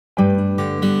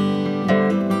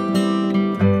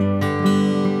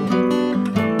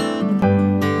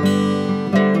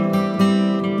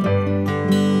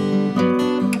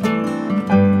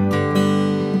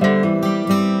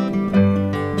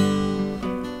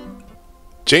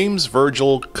James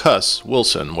Virgil Cuss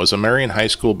Wilson was a Marion High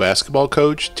School basketball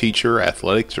coach, teacher,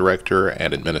 athletic director,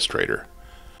 and administrator.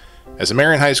 As a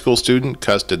Marion High School student,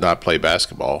 Cuss did not play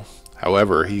basketball.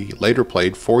 However, he later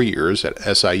played 4 years at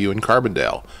SIU in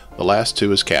Carbondale, the last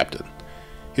 2 as captain.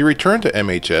 He returned to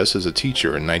MHS as a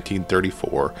teacher in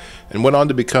 1934 and went on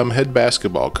to become head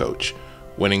basketball coach,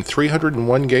 winning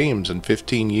 301 games in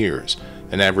 15 years,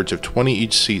 an average of 20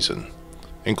 each season.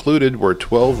 Included were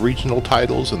 12 regional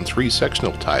titles and 3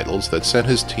 sectional titles that sent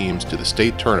his teams to the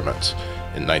state tournaments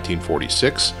in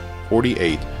 1946,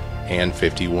 48, and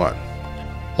 51.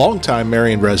 Longtime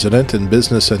Marion resident and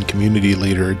business and community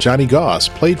leader Johnny Goss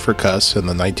played for Cuss in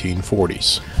the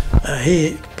 1940s.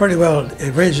 He pretty well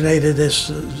originated this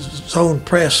zone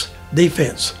press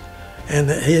defense,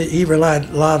 and he relied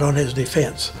a lot on his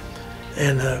defense.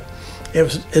 And it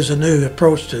was a new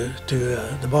approach to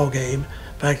the ball game.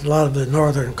 In fact, a lot of the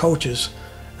northern coaches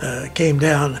came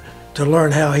down to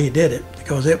learn how he did it,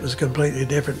 because it was a completely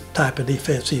different type of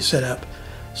defense he set up.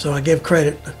 So I give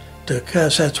credit to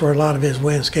Cuss. That's where a lot of his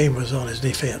wins came, was on his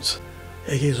defense.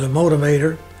 He's a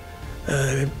motivator,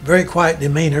 very quiet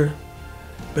demeanor,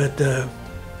 but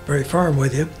very firm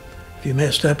with you. If you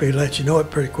messed up, he'd let you know it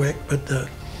pretty quick. But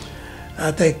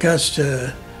I think Cuss,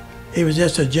 he was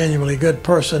just a genuinely good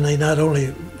person. He not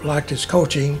only liked his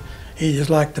coaching, he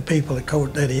just liked the people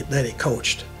that he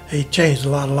coached. He changed a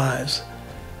lot of lives,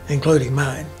 including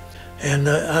mine. And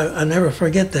I never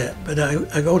forget that. But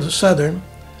I go to Southern,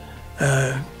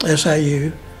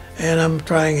 SIU, and I'm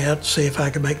trying out to see if I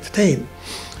could make the team.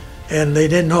 And they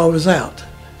didn't know I was out.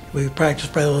 We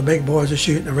practiced playing, the big boys are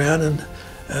shooting around, and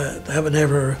I would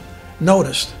never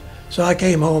noticed. So I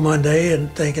came home one day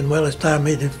and thinking, well, it's time for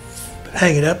me to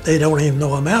hang it up. They don't even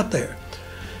know I'm out there.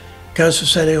 Cuss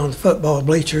was sitting on the football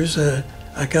bleachers.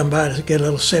 I come by to get a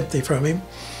little sympathy from him,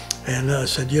 and I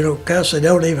said, you know, Cuss, they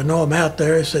don't even know I'm out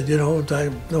there. He said, you know,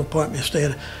 there's no point in me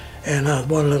staying. And I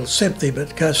want a little sympathy,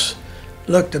 but Cuss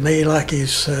looked at me like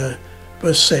he's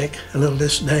was sick, a little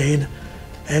disdain,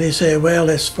 and he said, well,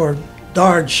 it's for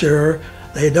darn sure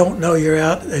they don't know you're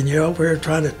out and you're over here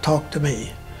trying to talk to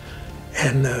me.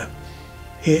 And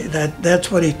that's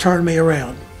when he turned me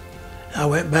around. I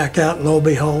went back out, and lo and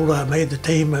behold, I made the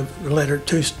team later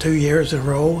 2 years in a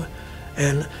row,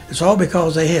 and it's all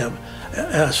because of him.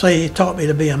 I say he taught me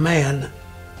to be a man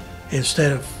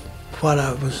instead of what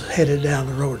I was headed down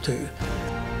the road to.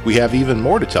 We have even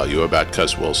more to tell you about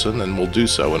Cuss Wilson, and we'll do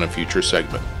so in a future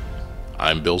segment.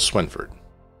 I'm Bill Swinford.